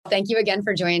Thank you again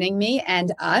for joining me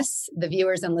and us, the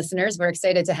viewers and listeners. We're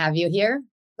excited to have you here.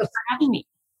 Thanks for having me.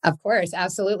 Of course,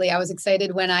 absolutely. I was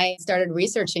excited when I started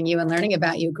researching you and learning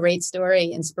about you. Great story,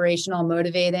 inspirational,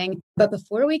 motivating. But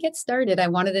before we get started, I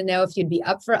wanted to know if you'd be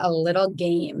up for a little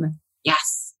game.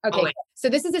 Yes. Okay. Always. So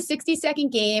this is a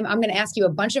 60-second game. I'm going to ask you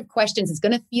a bunch of questions. It's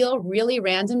going to feel really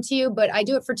random to you, but I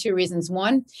do it for two reasons.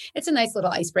 One, it's a nice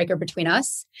little icebreaker between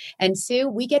us. And two,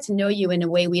 we get to know you in a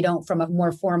way we don't from a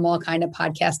more formal kind of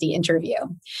podcasty interview.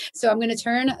 So I'm going to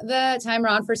turn the timer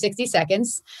on for 60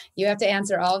 seconds. You have to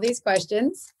answer all of these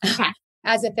questions. Okay.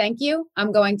 As a thank you,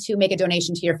 I'm going to make a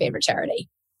donation to your favorite charity.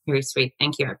 Very sweet.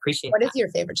 Thank you. I appreciate it. What is your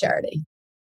favorite charity?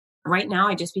 Right now,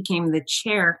 I just became the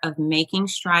chair of Making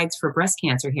Strides for Breast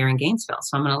Cancer here in Gainesville.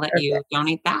 So I'm going to let you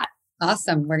donate that.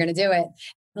 Awesome. We're going to do it.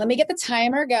 Let me get the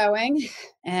timer going.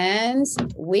 And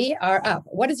we are up.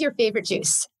 What is your favorite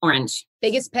juice? Orange.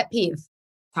 Biggest pet peeve?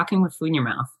 Talking with food in your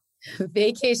mouth.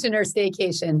 Vacation or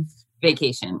staycation?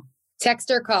 Vacation.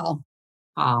 Text or call?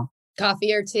 Call.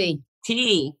 Coffee or tea?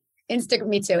 Tea. Me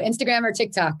too. Instagram or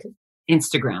TikTok?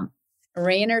 Instagram.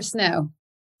 Rain or snow?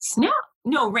 Snow.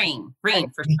 No, rain.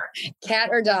 Rain for sure. Cat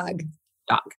or dog?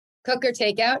 Dog. Cook or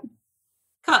takeout?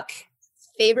 Cook.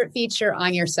 Favorite feature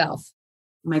on yourself?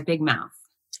 My big mouth.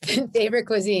 Favorite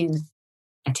cuisine?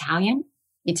 Italian.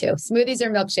 Me too. Smoothies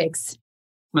or milkshakes?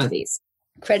 Smoothies.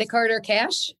 Credit card or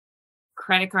cash?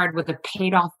 Credit card with a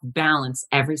paid off balance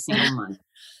every single month.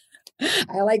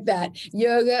 I like that.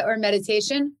 Yoga or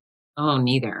meditation? Oh,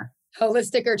 neither.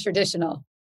 Holistic or traditional?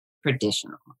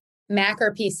 Traditional. Mac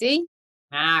or PC?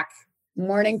 Mac.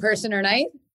 Morning person or night?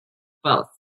 Both.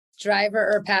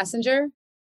 Driver or passenger?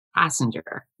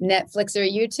 Passenger. Netflix or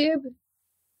YouTube?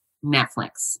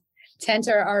 Netflix. Tent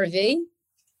or RV?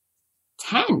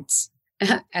 Tent.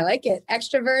 I like it.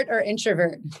 Extrovert or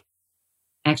introvert?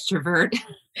 Extrovert.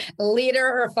 Leader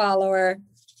or follower?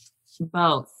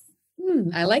 Both.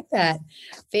 I like that.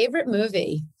 Favorite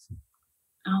movie?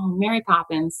 Oh, Mary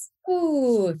Poppins.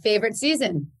 Ooh, favorite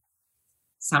season?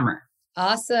 Summer.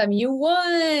 Awesome. You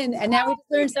won. And now we've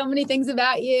learned so many things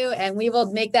about you, and we will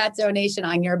make that donation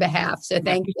on your behalf. So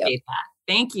thank you. That.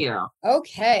 Thank you.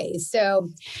 Okay. So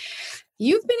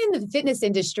you've been in the fitness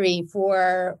industry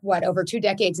for over 2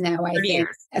 decades now, I 30 think.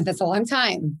 years. And that's a long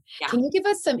time. Yeah. Can you give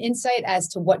us some insight as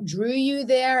to what drew you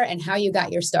there and how you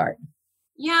got your start?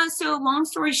 Yeah. So long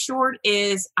story short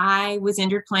is I was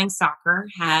injured playing soccer,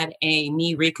 had a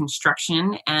knee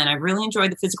reconstruction, and I really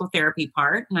enjoyed the physical therapy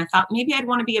part. And I thought maybe I'd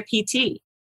want to be a PT.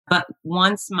 But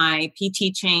once my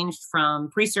PT changed from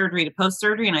pre-surgery to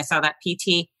post-surgery, and I saw that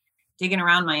PT digging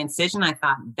around my incision, I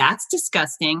thought, that's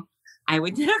disgusting. I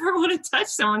would never want to touch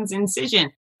someone's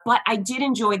incision. But I did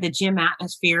enjoy the gym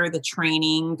atmosphere, the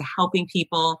training, the helping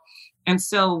people. And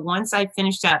so once I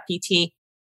finished that PT,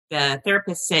 the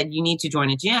therapist said, you need to join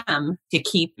a gym to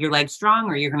keep your legs strong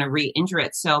or you're going to re-injure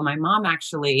it. So my mom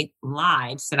actually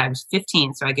lied, said I was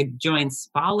 15 so I could join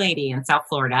Spa Lady in South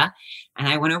Florida. And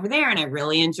I went over there and I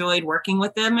really enjoyed working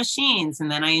with the machines.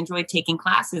 And then I enjoyed taking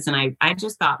classes. And I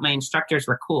just thought my instructors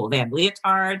were cool. They had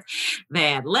leotards, they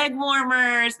had leg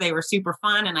warmers, they were super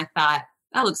fun. And I thought,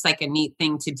 that looks like a neat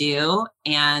thing to do.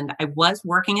 And I was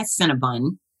working at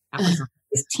Cinnabon. That was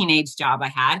this teenage job I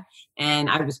had. And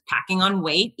I was packing on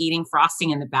weight, eating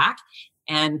frosting in the back.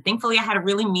 And thankfully I had a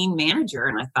really mean manager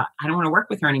and I thought, I don't want to work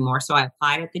with her anymore. So I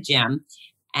applied at the gym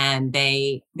and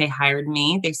they hired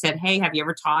me. They said, hey, have you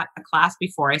ever taught a class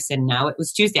before? I said, no, it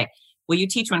was Tuesday. Will you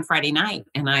teach one Friday night?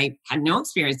 And I had no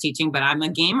experience teaching, but I'm a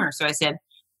gamer. So I said,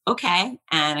 okay.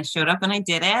 And I showed up and I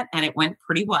did it and it went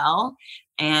pretty well.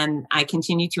 And I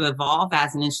continued to evolve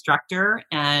as an instructor.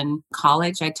 And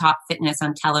college, I taught fitness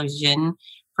on television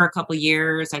for a couple of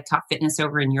years. I taught fitness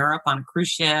over in Europe on a cruise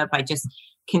ship. I just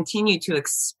continued to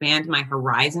expand my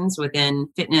horizons within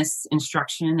fitness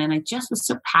instruction. And I just was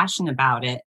so passionate about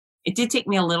it. It did take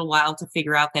me a little while to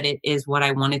figure out that it is what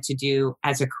I wanted to do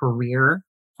as a career.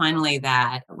 Finally,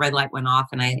 that red light went off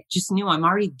and I just knew I'm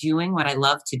already doing what I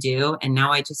love to do. And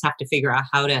now I just have to figure out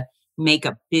how to make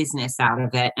a business out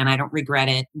of it. And I don't regret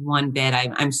it one bit.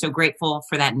 I'm so grateful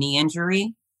for that knee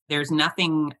injury. There's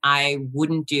nothing I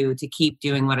wouldn't do to keep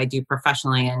doing what I do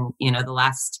professionally. And, the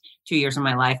last 2 years of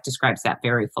my life describes that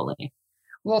very fully.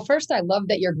 Well, first, I love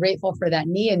that you're grateful for that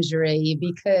knee injury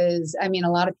because, a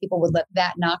lot of people would let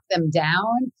that knock them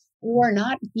down or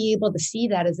not be able to see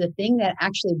that as a thing that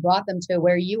actually brought them to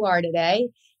where you are today.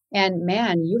 And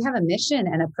man, you have a mission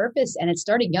and a purpose and it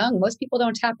started young. Most people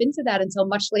don't tap into that until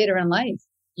much later in life.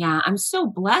 Yeah, I'm so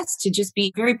blessed to just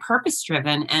be very purpose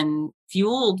driven and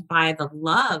fueled by the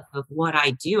love of what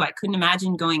I do. I couldn't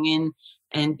imagine going in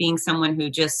and being someone who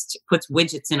just puts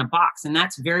widgets in a box. And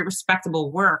that's very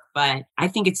respectable work. But I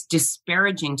think it's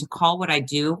disparaging to call what I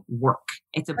do work.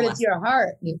 It's a But it's blessing, your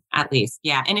heart. at least.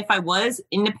 Yeah. And if I was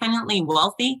independently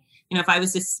wealthy, if I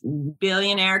was this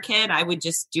billionaire kid, I would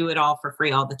just do it all for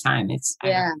free all the time.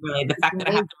 Really, the fact that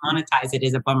I have to monetize it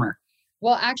is a bummer.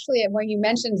 Well, actually, when you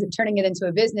mentioned turning it into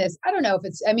a business, I don't know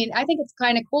if I think it's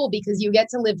kind of cool because you get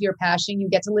to live your passion, you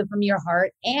get to live from your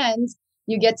heart, and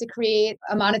you get to create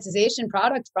a monetization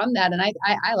product from that. And I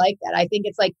like that. I think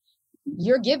it's like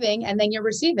you're giving and then you're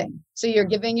receiving. So you're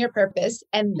giving your purpose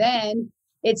and then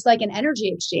it's like an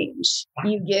energy exchange.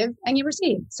 You give and you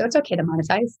receive. So it's okay to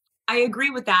monetize. I agree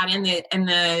with that. And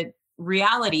the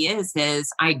reality is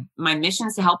my mission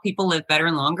is to help people live better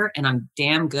and longer, and I'm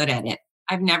damn good at it.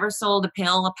 I've never sold a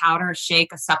pill, a powder, a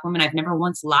shake, a supplement. I've never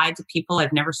once lied to people.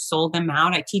 I've never sold them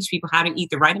out. I teach people how to eat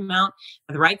the right amount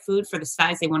of the right food for the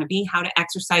size they want to be, how to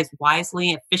exercise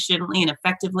wisely, efficiently, and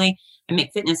effectively, and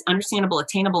make fitness understandable,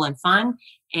 attainable, and fun.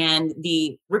 And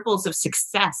the ripples of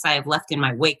success I have left in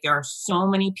my wake. There are so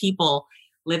many people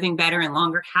living better and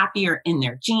longer, happier in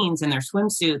their jeans and their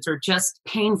swimsuits, or just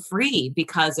pain-free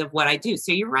because of what I do.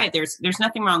 So you're right. There's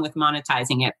nothing wrong with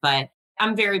monetizing it, but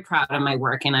I'm very proud of my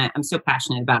work and I'm so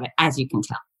passionate about it, as you can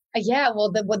tell. Yeah.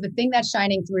 Well, the thing that's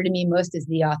shining through to me most is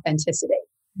the authenticity.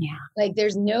 Yeah. Like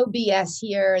there's no BS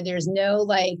here. There's no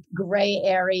like gray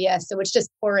area. So it's just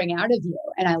pouring out of you.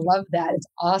 And I love that. It's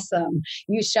awesome.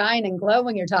 You shine and glow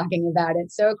when you're talking about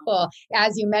it. So cool.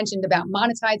 As you mentioned about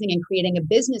monetizing and creating a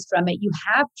business from it, you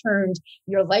have turned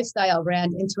your lifestyle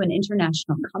brand into an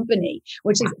international company,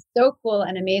 which is so cool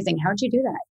and amazing. How'd you do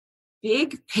that?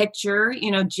 Big picture,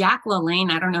 Jack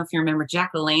LaLanne, I don't know if you remember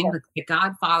Jack LaLanne, the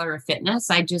godfather of fitness.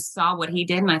 I just saw what he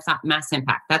did and I thought mass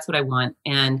impact. That's what I want.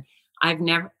 And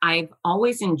I've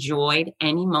always enjoyed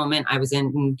any moment I was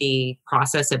in the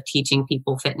process of teaching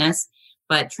people fitness,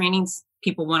 but training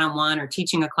people one-on-one or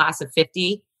teaching a class of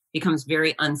 50 becomes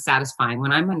very unsatisfying.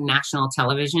 When I'm on national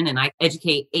television and I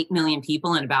educate 8 million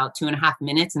people in about 2.5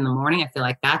 minutes in the morning, I feel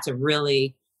like that's a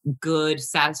really good,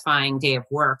 satisfying day of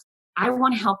work. I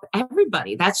want to help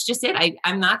everybody. That's just it.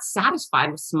 I'm not satisfied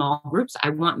with small groups. I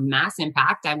want mass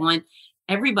impact. I want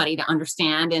everybody to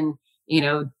understand and,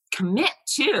 commit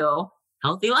to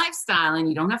healthy lifestyle. And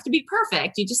you don't have to be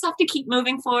perfect. You just have to keep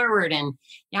moving forward. And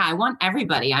yeah, I want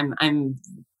everybody. I'm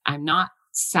not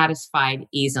satisfied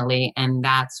easily. And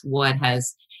that's what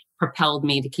has propelled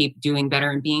me to keep doing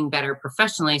better and being better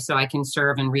professionally so I can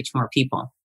serve and reach more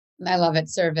people. I love it.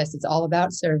 Service. It's all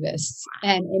about service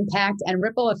and impact and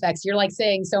ripple effects. You're like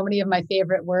saying so many of my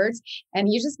favorite words. And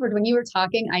when you were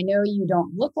talking, I know you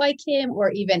don't look like him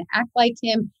or even act like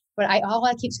him, but all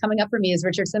that keeps coming up for me is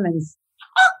Richard Simmons.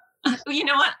 You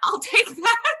know what? I'll take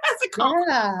that as a compliment.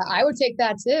 Yeah, I would take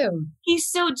that too. He's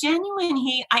so genuine.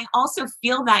 I also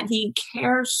feel that he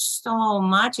cares so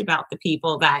much about the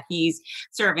people that he's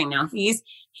serving. Now he's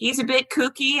a bit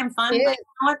kooky and fun, but you know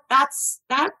what? That's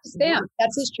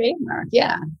his trademark.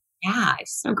 Yeah. Yeah,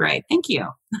 it's so great. Thank you.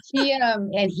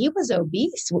 He was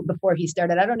obese before he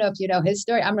started. I don't know if you know his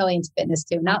story. I'm really into fitness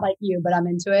too. Not like you, but I'm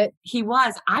into it.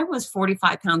 I was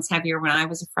 45 pounds heavier when I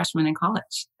was a freshman in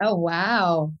college. Oh,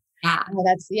 wow.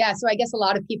 Yeah. So I guess a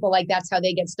lot of people that's how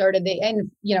they get started.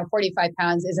 45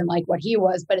 pounds isn't like what he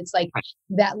was, but it's like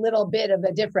that little bit of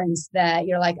a difference that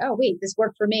you're like, oh, wait, this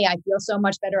worked for me. I feel so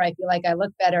much better. I feel like I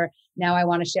look better. Now I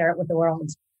want to share it with the world.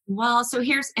 Well, so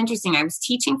here's interesting. I was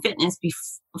teaching fitness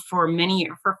for many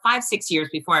years, for 5-6 years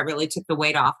before I really took the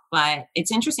weight off. But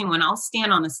it's interesting when I'll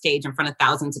stand on the stage in front of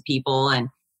thousands of people and,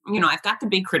 I've got the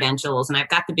big credentials and I've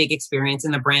got the big experience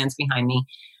and the brands behind me.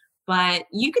 But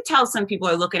you could tell some people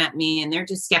are looking at me and they're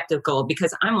just skeptical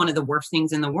because I'm one of the worst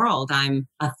things in the world. I'm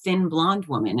a thin blonde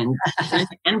woman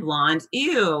and blonde.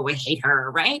 Ew, we hate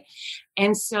her, right?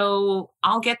 And so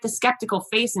I'll get the skeptical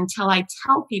face until I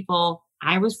tell people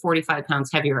I was 45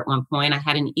 pounds heavier at one point. I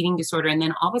had an eating disorder. And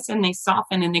then all of a sudden they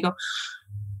soften and they go,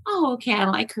 oh, okay, I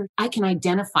like her. I can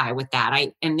identify with that.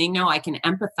 And they know I can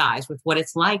empathize with what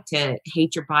it's like to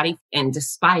hate your body and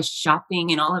despise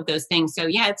shopping and all of those things. So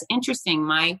yeah, it's interesting.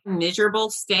 My miserable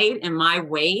state and my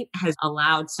weight has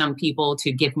allowed some people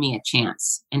to give me a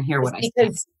chance and hear what I say.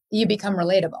 Because you become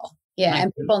relatable. Yeah.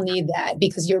 And people need that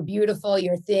because you're beautiful,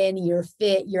 you're thin, you're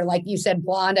fit, you're like you said,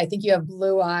 blonde. I think you have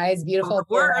blue eyes, beautiful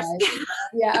blue eyes.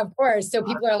 Yeah, of course. So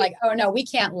people are like, oh no, we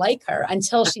can't like her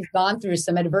until she's gone through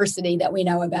some adversity that we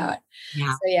know about.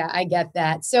 Yeah. So yeah, I get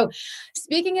that. So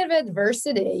speaking of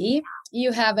adversity,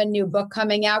 You have a new book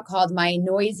coming out called My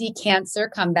Noisy Cancer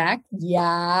Comeback.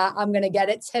 Yeah, I'm going to get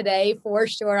it today for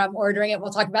sure. I'm ordering it.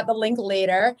 We'll talk about the link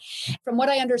later. From what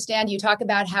I understand, you talk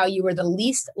about how you were the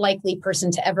least likely person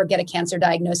to ever get a cancer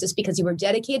diagnosis because you were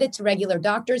dedicated to regular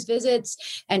doctor's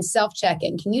visits and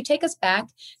self-checking. Can you take us back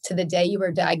to the day you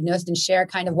were diagnosed and share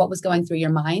kind of what was going through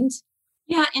your mind?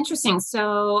 Yeah, interesting.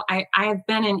 So I've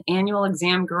been an annual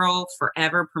exam girl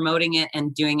forever, promoting it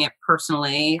and doing it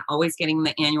personally, always getting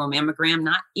the annual mammogram,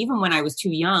 not even when I was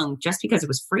too young, just because it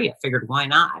was free. I figured, why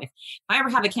not? If I ever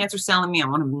have a cancer cell in me, I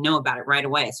want to know about it right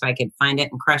away so I could find it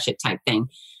and crush it type thing.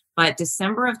 But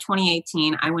December of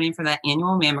 2018, I went in for that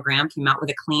annual mammogram, came out with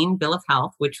a clean bill of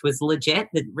health, which was legit.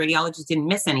 The radiologist didn't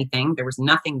miss anything. There was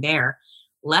nothing there.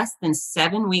 Less than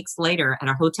 7 weeks later at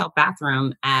a hotel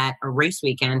bathroom at a race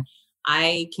weekend,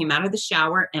 I came out of the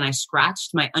shower and I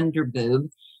scratched my underboob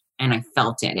and I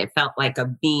felt it. It felt like a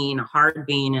bean, a hard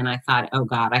bean. And I thought, oh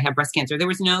God, I have breast cancer. There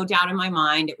was no doubt in my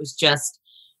mind. It was just,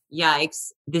 yikes,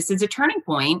 this is a turning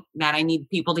point that I need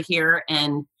people to hear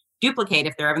and duplicate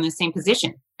if they're ever in the same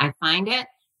position. I find it.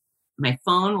 My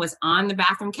phone was on the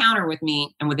bathroom counter with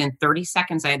me. And within 30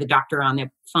 seconds, I had the doctor on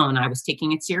the phone. I was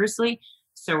taking it seriously.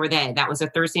 So were they. That was a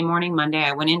Thursday morning. Monday,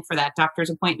 I went in for that doctor's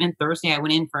appointment. Thursday, I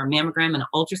went in for a mammogram and an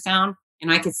ultrasound.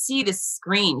 And I could see the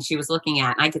screen she was looking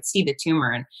at. And I could see the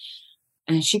tumor.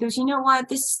 And she goes, you know what?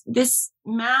 This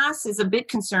mass is a bit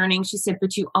concerning. She said,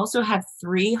 but you also have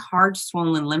 3 hard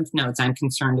swollen lymph nodes I'm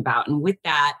concerned about. And with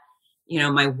that,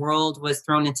 my world was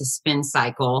thrown into spin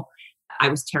cycle. I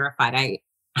was terrified. I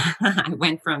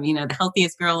went from, the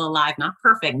healthiest girl alive, not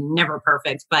perfect, never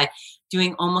perfect, but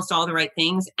doing almost all the right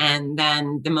things. And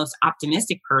then the most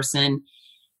optimistic person.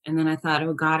 And then I thought,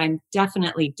 oh God, I'm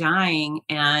definitely dying.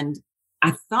 And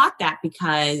I thought that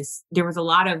because there was a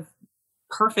lot of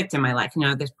perfect in my life,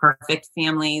 this perfect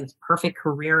family, this perfect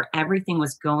career, everything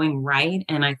was going right.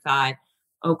 And I thought,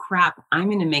 oh crap, I'm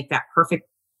going to make that perfect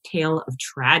tale of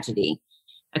tragedy.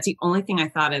 That's the only thing I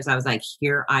thought as I was like,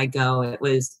 here I go. It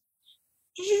was,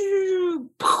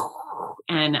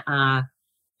 and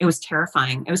it was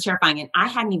terrifying. It was terrifying. And I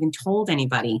hadn't even told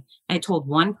anybody. I had told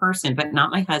one person, but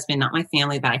not my husband, not my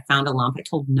family, that I found a lump. I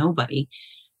told nobody.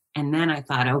 And then I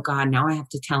thought, oh God, now I have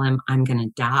to tell him I'm going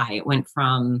to die. It went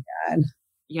from,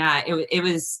 it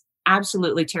was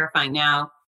absolutely terrifying.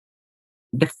 Now,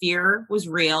 the fear was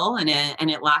real and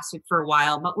it lasted for a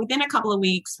while. But within a couple of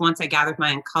weeks, once I gathered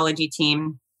my oncology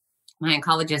team, my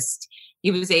oncologist, he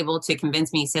was able to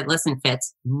convince me. He said, listen,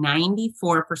 Fitz,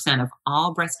 94% of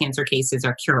all breast cancer cases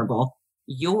are curable.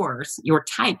 Your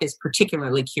type is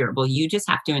particularly curable. You just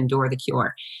have to endure the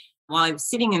cure. While I was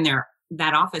sitting in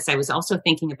that office, I was also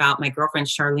thinking about my girlfriend,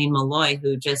 Charlene Malloy,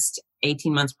 who just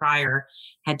 18 months prior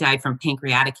had died from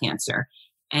pancreatic cancer.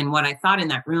 And what I thought in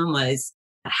that room was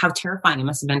how terrifying it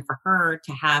must have been for her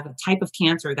to have a type of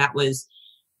cancer that was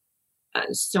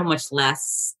so much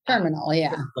less terminal.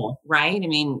 Yeah. Right. I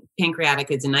mean, pancreatic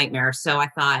is a nightmare. So I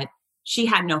thought she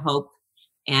had no hope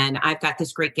and I've got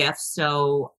this great gift.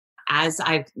 So as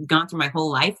I've gone through my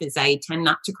whole life is I tend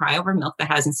not to cry over milk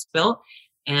that hasn't spilled.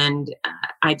 And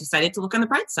I decided to look on the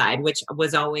bright side, which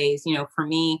was always, for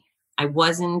me, I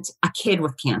wasn't a kid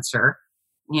with cancer.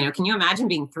 Can you imagine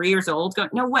being 3 years old going,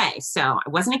 no way. So I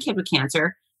wasn't a kid with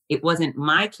cancer. It wasn't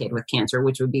my kid with cancer,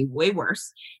 which would be way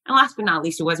worse. And last but not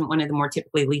least, it wasn't one of the more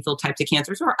typically lethal types of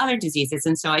cancers or other diseases.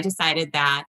 And so I decided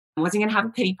that I wasn't going to have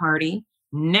a pity party.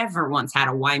 Never once had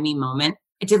a why me moment.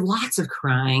 I did lots of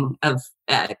crying of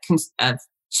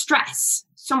stress,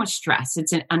 so much stress.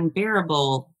 It's an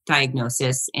unbearable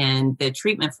diagnosis and the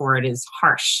treatment for it is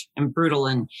harsh and brutal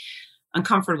and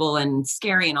uncomfortable and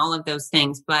scary and all of those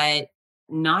things. But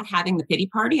not having the pity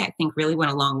party, I think really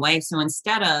went a long way. So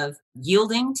instead of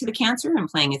yielding to the cancer and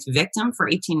playing its victim for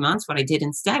 18 months, what I did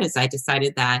instead is I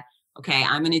decided that, okay,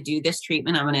 I'm going to do this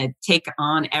treatment. I'm going to take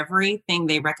on everything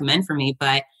they recommend for me,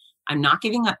 but I'm not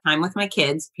giving up time with my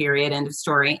kids, period, end of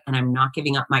story. And I'm not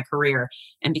giving up my career.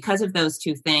 And because of those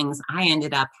two things, I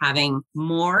ended up having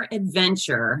more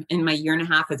adventure in my 1.5 years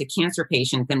as a cancer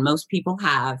patient than most people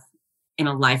have in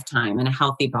a lifetime in a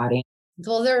healthy body.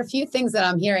 Well, there are a few things that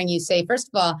I'm hearing you say. First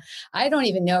of all, I don't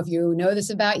even know if you know this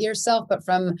about yourself, but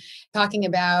from talking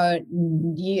about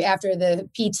you after the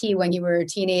PT when you were a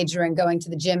teenager and going to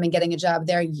the gym and getting a job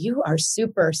there, you are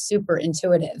super, super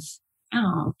intuitive.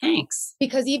 Oh, thanks.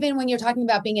 Because even when you're talking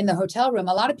about being in the hotel room,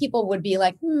 a lot of people would be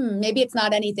like, maybe it's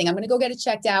not anything. I'm going to go get it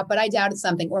checked out, but I doubt it's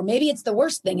something. Or maybe it's the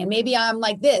worst thing. And maybe I'm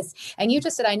like this. And you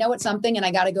just said, I know it's something and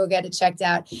I got to go get it checked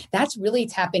out. That's really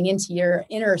tapping into your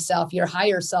inner self, your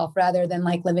higher self, rather than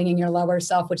like living in your lower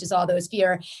self, which is all those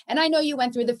fear. And I know you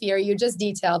went through the fear. You just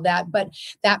detailed that. But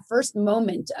that first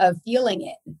moment of feeling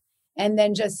it and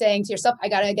then just saying to yourself, I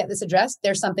got to get this addressed.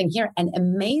 There's something here. And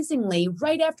amazingly,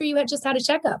 right after you had just had a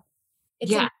checkup,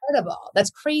 it's incredible. That's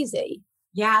crazy.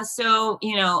 Yeah. So,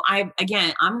 I'm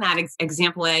that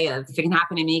example A of if it can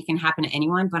happen to me, it can happen to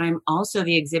anyone, but I'm also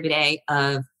the exhibit A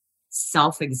of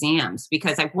self exams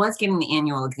because I was getting the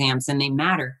annual exams and they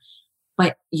matter,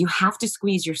 but you have to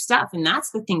squeeze your stuff. And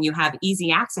that's the thing you have easy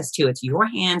access to. It's your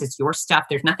hands, it's your stuff.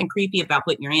 There's nothing creepy about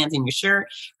putting your hands in your shirt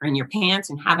or in your pants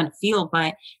and having it feel.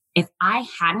 But if I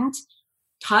hadn't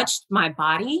touched my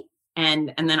body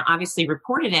and then obviously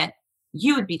reported it,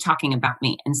 you would be talking about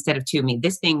me instead of to me.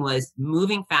 This thing was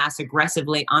moving fast,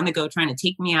 aggressively on the go, trying to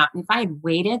take me out. And if I had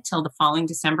waited till the following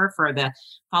December for the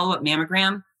follow-up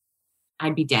mammogram,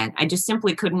 I'd be dead. I just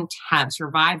simply couldn't have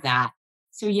survived that.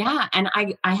 So yeah, and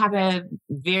I have a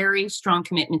very strong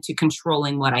commitment to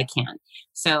controlling what I can.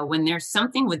 So when there's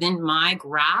something within my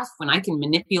grasp, when I can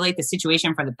manipulate the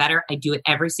situation for the better, I do it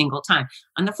every single time.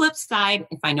 On the flip side,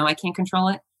 if I know I can't control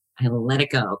it, I let it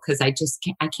go because I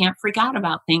can't freak out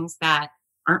about things that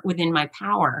aren't within my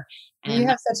power. And you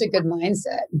have such a good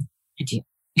mindset. I do.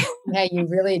 Yeah, you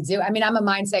really do. I mean, I'm a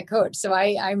mindset coach, so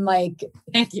I'm like,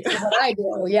 thank you. What I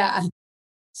do. Yeah.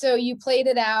 So you played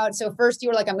it out. So first you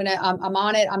were like, I'm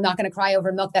on it. I'm not going to cry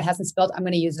over milk that hasn't spilled. I'm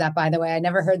going to use that, by the way. I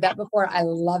never heard that before. I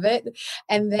love it.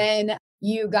 And then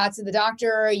you got to the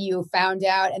doctor, you found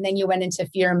out, and then you went into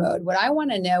fear mode. What I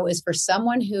want to know is for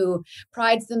someone who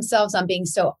prides themselves on being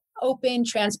so open,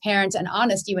 transparent, and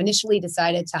honest, you initially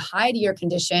decided to hide your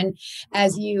condition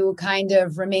as you kind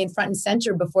of remained front and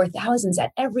center before thousands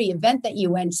at every event that you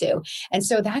went to. And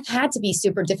so that had to be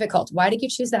super difficult. Why did you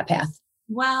choose that path?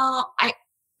 Well,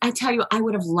 I tell you, I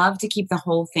would have loved to keep the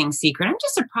whole thing secret. I'm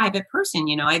just a private person.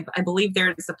 I believe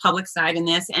there's a public side in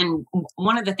this. And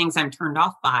one of the things I'm turned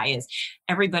off by is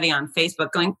everybody on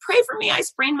Facebook going, pray for me, I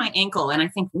sprained my ankle. And I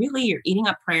think, really, you're eating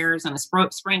up prayers on a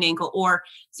sprained ankle or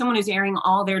someone who's airing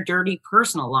all their dirty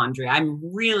personal laundry. I'm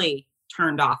really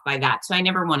turned off by that. So I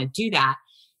never want to do that.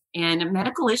 And a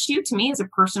medical issue to me is a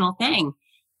personal thing.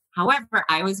 However,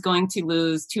 I was going to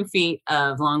lose 2 feet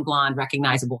of long blonde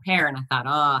recognizable hair. And I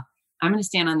thought, I'm going to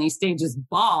stand on these stages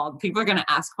bald. People are going to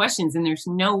ask questions, and there's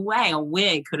no way a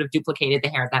wig could have duplicated the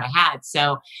hair that I had.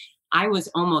 So I was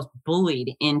almost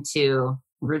bullied into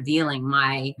revealing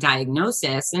my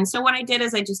diagnosis. And so what I did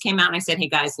is I just came out and I said, hey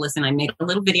guys, listen, I made a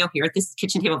little video here at this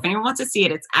kitchen table. If anyone wants to see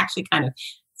it, it's actually kind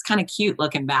of cute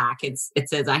looking back. It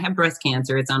says I have breast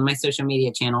cancer. It's on my social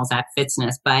media channels at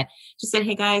Fitzness, but just said,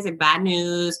 hey guys, I have bad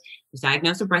news. I was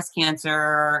diagnosed with breast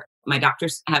cancer. My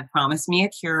doctors have promised me a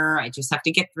cure. I just have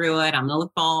to get through it. I'm going to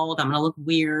look bald. I'm going to look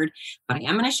weird, but I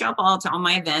am going to show up to all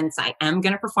my events. I am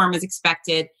going to perform as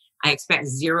expected. I expect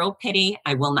zero pity.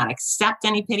 I will not accept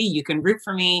any pity. You can root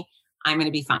for me. I'm going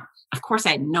to be fine. Of course,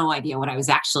 I had no idea what I was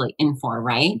actually in for,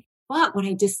 right? But what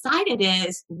I decided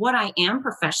is what I am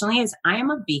professionally is I am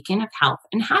a beacon of health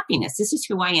and happiness. This is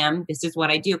who I am. This is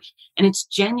what I do. And it's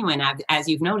genuine, as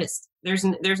you've noticed. There's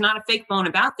not a fake bone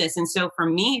about this. And so for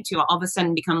me to all of a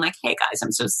sudden become like, hey guys,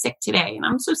 I'm so sick today and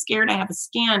I'm so scared I have a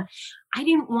scan. I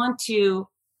didn't want to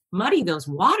muddy those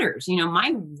waters.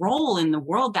 My role in the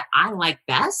world that I like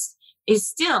best is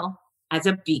still as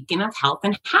a beacon of health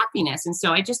and happiness. And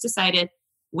so I just decided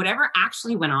whatever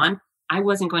actually went on, I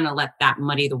wasn't going to let that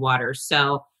muddy the waters.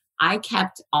 So I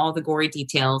kept all the gory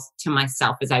details to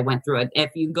myself as I went through it.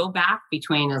 If you go back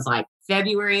between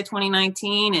February of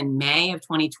 2019 and May of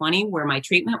 2020, where my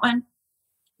treatment went,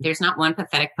 there's not one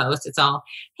pathetic post. It's all,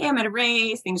 hey, I'm at a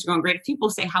race. Things are going great. If people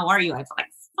say, how are you? I'd be like,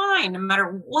 fine. No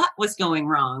matter what was going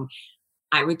wrong,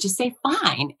 I would just say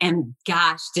fine. And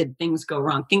gosh, did things go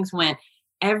wrong. Things went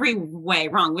every way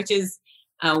wrong, which is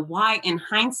why in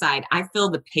hindsight, I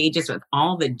fill the pages with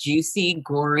all the juicy,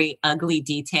 gory, ugly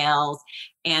details.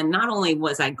 And not only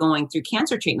was I going through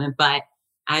cancer treatment, but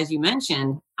as you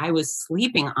mentioned, I was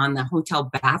sleeping on the hotel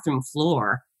bathroom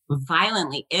floor,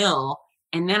 violently ill.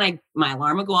 And then my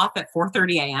alarm would go off at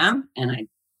 4:30 a.m. and I'd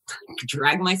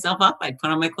drag myself up. I'd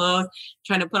put on my clothes,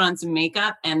 try to put on some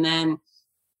makeup, and then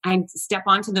I'd step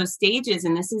onto those stages.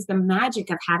 And this is the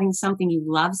magic of having something you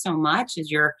love so much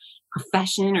as your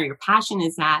profession or your passion,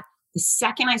 is that the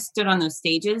second I stood on those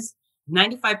stages,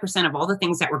 95% of all the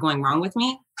things that were going wrong with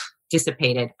me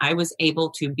dissipated. I was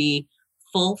able to be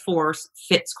full force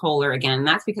Fitz Koehler again. And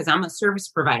that's because I'm a service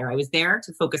provider. I was there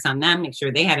to focus on them, make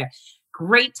sure they had a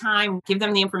great time, give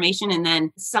them the information, and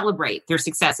then celebrate their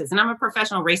successes. And I'm a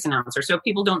professional race announcer. So if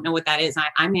people don't know what that is,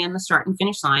 I man the start and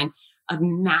finish line of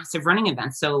massive running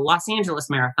events. So Los Angeles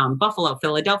Marathon, Buffalo,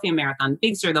 Philadelphia Marathon,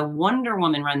 Big Sur, the Wonder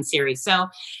Woman Run series. So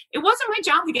it wasn't my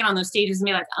job to get on those stages and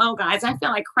be like, oh guys, I feel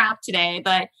like crap today,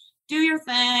 but do your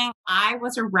thing. I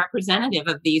was a representative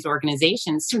of these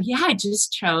organizations. So yeah, I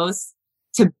just chose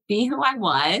to be who I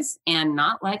was and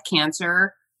not let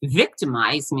cancer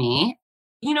victimize me.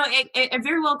 It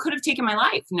very well could have taken my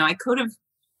life. I could have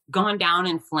gone down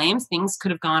in flames. Things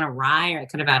could have gone awry, or I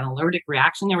could have had an allergic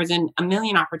reaction. There was a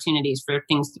million opportunities for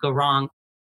things to go wrong.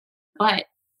 But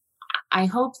I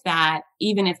hoped that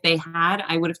even if they had,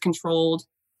 I would have controlled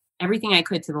everything I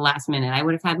could to the last minute. I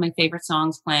would have had my favorite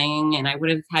songs playing, and I would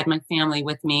have had my family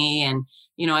with me. And,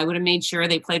 I would have made sure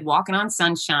they played Walking on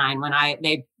Sunshine when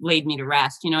they laid me to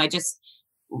rest.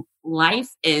 Life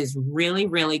is really,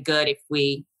 really good if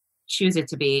we choose it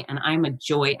to be. And I'm a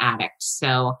joy addict.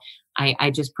 So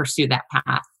I just pursue that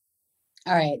path.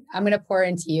 All right. I'm going to pour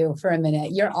into you for a minute.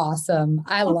 You're awesome.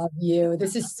 I love you.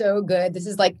 This is so good. This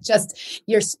is like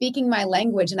you're speaking my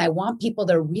language. And I want people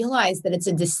to realize that it's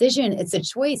a decision. It's a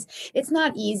choice. It's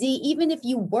not easy. Even if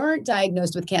you weren't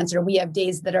diagnosed with cancer, we have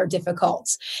days that are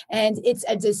difficult. And it's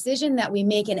a decision that we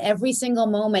make in every single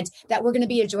moment that we're going to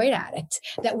be a joy addict,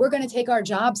 that we're going to take our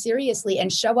job seriously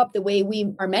and show up the way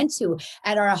we are meant to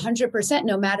at our 100%,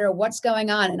 no matter what's going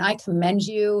on. And I commend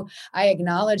you. I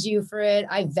acknowledge you for it.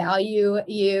 I value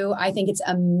you. I think it's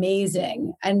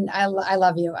amazing. And I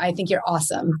love you. I think you're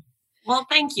awesome. Well,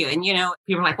 thank you. And,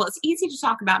 people are like, well, it's easy to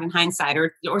talk about in hindsight,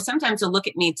 or sometimes they'll look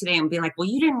at me today and be like, well,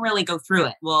 you didn't really go through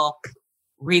it. Well,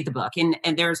 read the book. And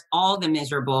there's all the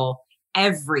miserable,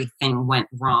 everything went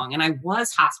wrong. And I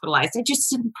was hospitalized. I just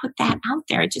didn't put that out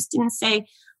there. I just didn't say,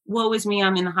 woe is me,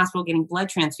 I'm in the hospital getting blood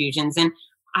transfusions. And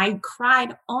I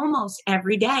cried almost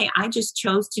every day. I just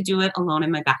chose to do it alone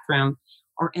in my bathroom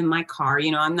or in my car.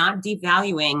 I'm not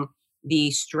devaluing the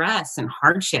stress and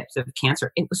hardships of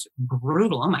cancer. It was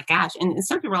brutal. Oh my gosh. And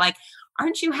some people are like,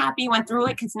 aren't you happy you went through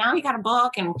it? Because now you got a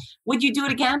book. And would you do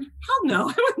it again? Hell no,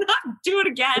 I would not do it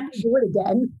again. Do it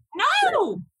again?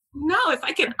 No. If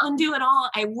I could undo it all,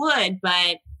 I would.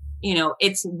 But,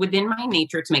 it's within my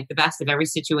nature to make the best of every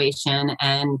situation.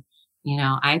 And,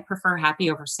 I prefer happy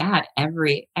over sad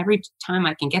every time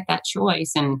I can get that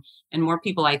choice. And more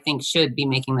people, I think, should be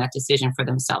making that decision for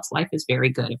themselves. Life is very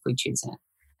good if we choose it.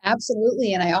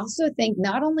 Absolutely. And I also think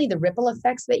not only the ripple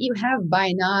effects that you have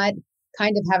by not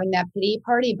kind of having that pity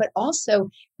party, but also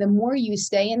the more you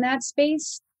stay in that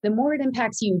space, the more it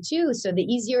impacts you too. So the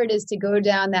easier it is to go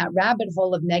down that rabbit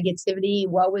hole of negativity,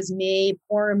 woe is me,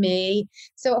 poor me.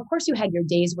 So of course you had your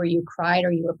days where you cried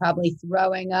or you were probably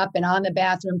throwing up and on the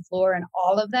bathroom floor and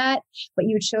all of that, but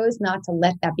you chose not to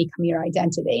let that become your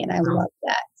identity. And I love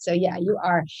that. So yeah, you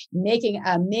are making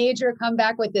a major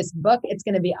comeback with this book. It's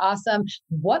going to be awesome.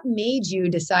 What made you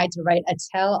decide to write a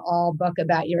tell-all book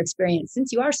about your experience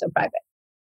since you are so private?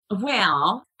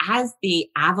 Well, as the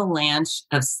avalanche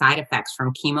of side effects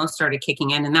from chemo started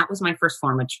kicking in, and that was my first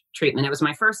form of treatment. It was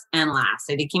my first and last.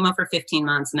 I did chemo for 15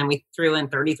 months, and then we threw in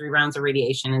 33 rounds of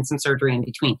radiation and some surgery in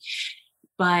between.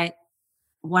 But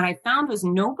what I found was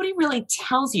nobody really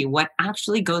tells you what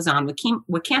actually goes on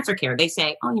with cancer care. They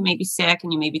say, oh, you may be sick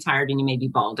and you may be tired and you may be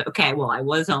bald. Okay, well, I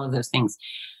was all of those things.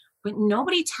 But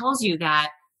nobody tells you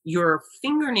that your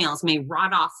fingernails may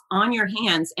rot off on your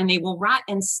hands and they will rot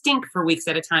and stink for weeks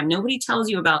at a time. Nobody tells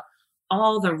you about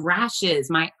all the rashes.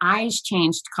 My eyes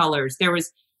changed colors. There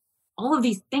was all of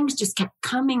these things just kept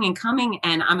coming and coming.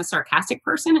 And I'm a sarcastic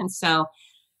person. And so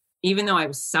even though I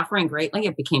was suffering greatly,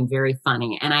 it became very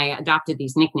funny. And I adopted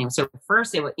these nicknames. So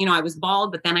first, I was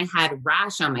bald, but then I had a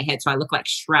rash on my head. So I looked like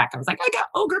Shrek. I was like, I got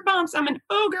ogre bumps. I'm an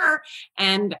ogre.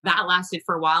 And that lasted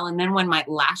for a while. And then when my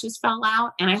lashes fell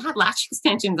out, and I had lash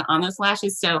extensions on those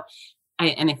lashes. So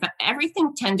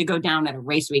everything tend to go down at a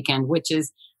race weekend, which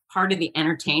is part of the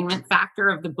entertainment factor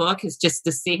of the book, is just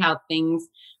to see how things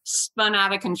spun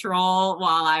out of control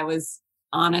while I was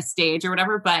on a stage or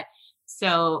whatever. But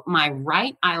so my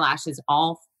right eyelashes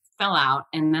all fell out.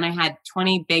 And then I had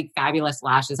 20 big, fabulous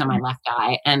lashes on my left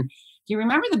eye. And do you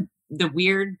remember the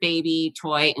weird baby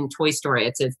toy in Toy Story?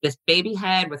 It's this baby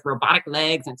head with robotic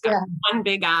legs. And it's got one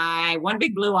big eye, one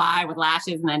big blue eye with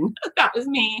lashes. And then that was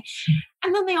me.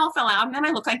 And then they all fell out. And then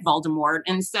I looked like Voldemort.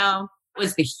 And so it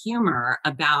was the humor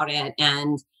about it.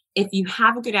 And if you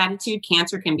have a good attitude,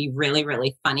 cancer can be really,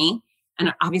 really funny.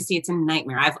 And obviously it's a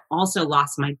nightmare. I've also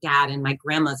lost my dad and my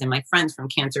grandmas and my friends from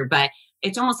cancer, but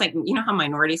it's almost like, how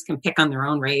minorities can pick on their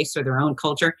own race or their own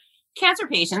culture. Cancer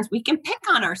patients, we can pick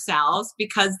on ourselves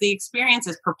because the experience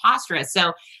is preposterous.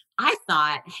 So I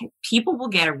thought, hey, people will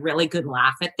get a really good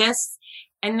laugh at this.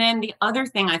 And then the other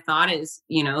thing I thought is,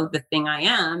 the thing I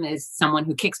am is someone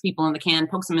who kicks people in the can,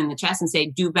 pokes them in the chest and say,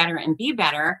 do better and be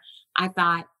better. I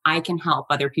thought I can help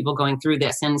other people going through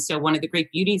this. And so one of the great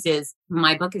beauties is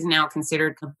my book is now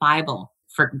considered the Bible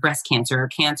for breast cancer or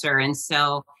cancer. And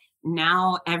so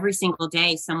now every single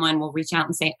day, someone will reach out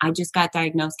and say, I just got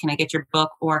diagnosed. Can I get your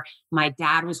book? Or my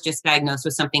dad was just diagnosed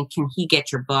with something. Can he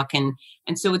get your book? And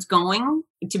so it's going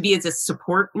to be as a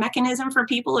support mechanism for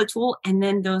people, a tool. And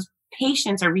then those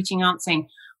patients are reaching out saying,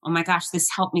 oh my gosh, this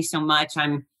helped me so much.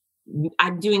 I'm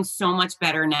doing so much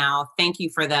better now. Thank you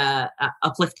for the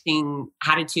uplifting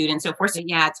attitude and so forth. So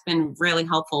yeah, it's been really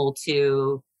helpful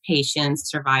to patients,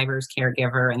 survivors,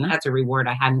 caregiver, and that's a reward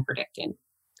I hadn't predicted.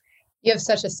 You have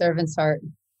such a servant's heart.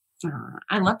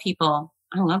 I love people.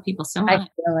 I love people so much. I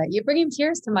feel it. You're bringing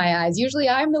tears to my eyes. Usually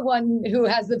I'm the one who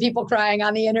has the people crying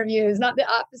on the interviews, not the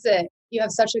opposite. You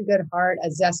have such a good heart, a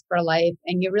zest for life,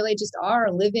 and you really just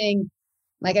are living,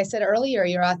 like I said earlier,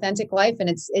 your authentic life. And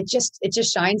it just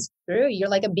shines through. You're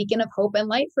like a beacon of hope and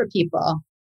light for people.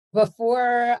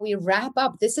 Before we wrap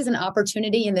up, this is an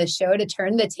opportunity in the show to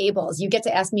turn the tables. You get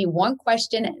to ask me one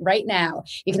question right now.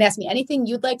 You can ask me anything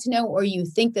you'd like to know or you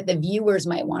think that the viewers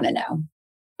might want to know.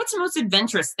 What's the most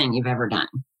adventurous thing you've ever done?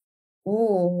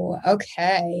 Ooh,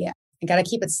 okay. I got to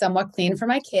keep it somewhat clean for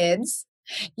my kids.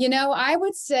 I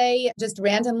would say just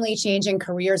randomly changing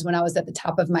careers when I was at the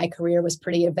top of my career was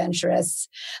pretty adventurous.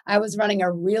 I was running a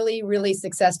really, really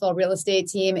successful real estate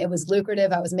team. It was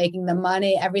lucrative. I was making the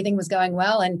money. Everything was going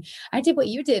well. And I did what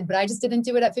you did, but I just didn't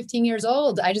do it at 15 years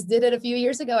old. I just did it a few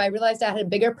years ago. I realized I had a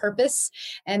bigger purpose,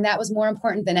 and that was more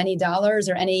important than any dollars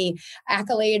or any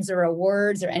accolades or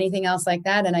awards or anything else like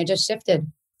that. And I just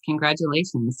shifted.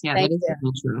 Congratulations. Yeah, Thank that is you.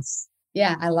 adventurous.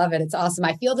 Yeah, I love it. It's awesome.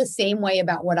 I feel the same way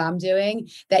about what I'm doing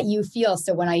that you feel.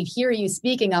 So when I hear you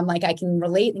speaking, I'm like, I can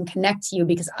relate and connect to you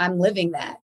because I'm living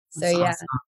that. So That's yeah. awesome.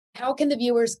 How can the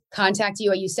viewers contact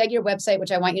you? You said your website,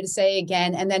 which I want you to say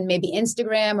again, and then maybe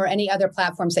Instagram or any other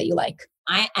platforms that you like.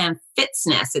 I am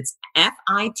Fitzness. It's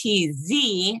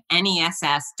FITZNESS.com.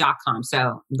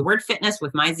 So the word fitness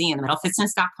with my Z in the middle,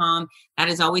 Fitzness.com. That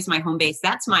is always my home base.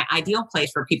 That's my ideal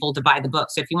place for people to buy the book.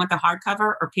 So if you want the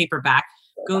hardcover or paperback,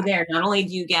 go there. Not only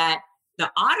do you get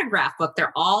the autograph book,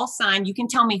 they're all signed. You can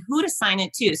tell me who to sign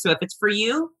it to. So if it's for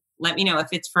you, let me know. If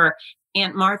it's for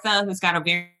Aunt Martha, who's got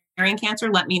ovarian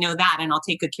cancer, let me know that and I'll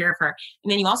take good care of her.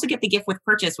 And then you also get the gift with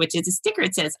purchase, which is a sticker.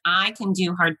 It says, I can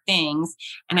do hard things.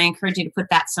 And I encourage you to put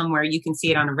that somewhere. You can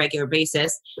see it on a regular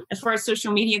basis. As far as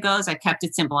social media goes, I kept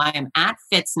it simple. I am at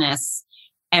Fitzness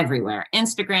everywhere.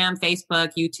 Instagram,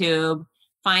 Facebook, YouTube.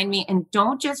 Find me and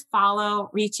don't just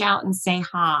follow, reach out and say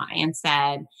hi and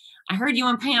said, I heard you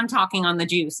and Pam talking on the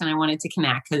juice and I wanted to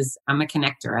connect because I'm a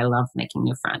connector. I love making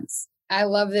new friends. I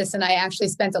love this. And I actually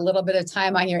spent a little bit of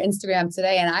time on your Instagram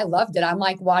today and I loved it. I'm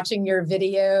like watching your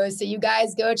videos. So you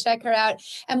guys go check her out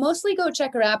and mostly go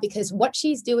check her out because what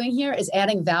she's doing here is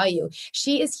adding value.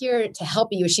 She is here to help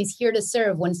you. She's here to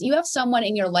serve. When you have someone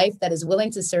in your life that is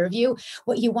willing to serve you,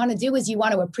 what you want to do is you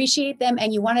want to appreciate them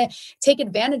and you want to take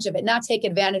advantage of it, not take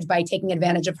advantage by taking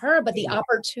advantage of her, but the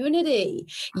opportunity.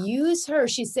 Use her.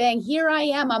 She's saying, here I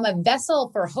am. I'm a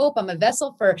vessel for hope. I'm a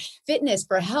vessel for fitness,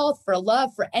 for health, for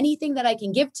love, for anything that I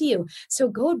can give to you. So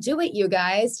go do it, you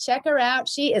guys. Check her out.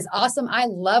 She is awesome. I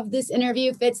love this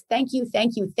interview, Fitz. Thank you.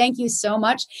 Thank you. Thank you so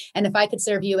much. And if I could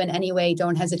serve you in any way,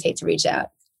 don't hesitate to reach out.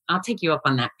 I'll take you up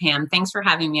on that, Pam. Thanks for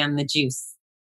having me on The Juice.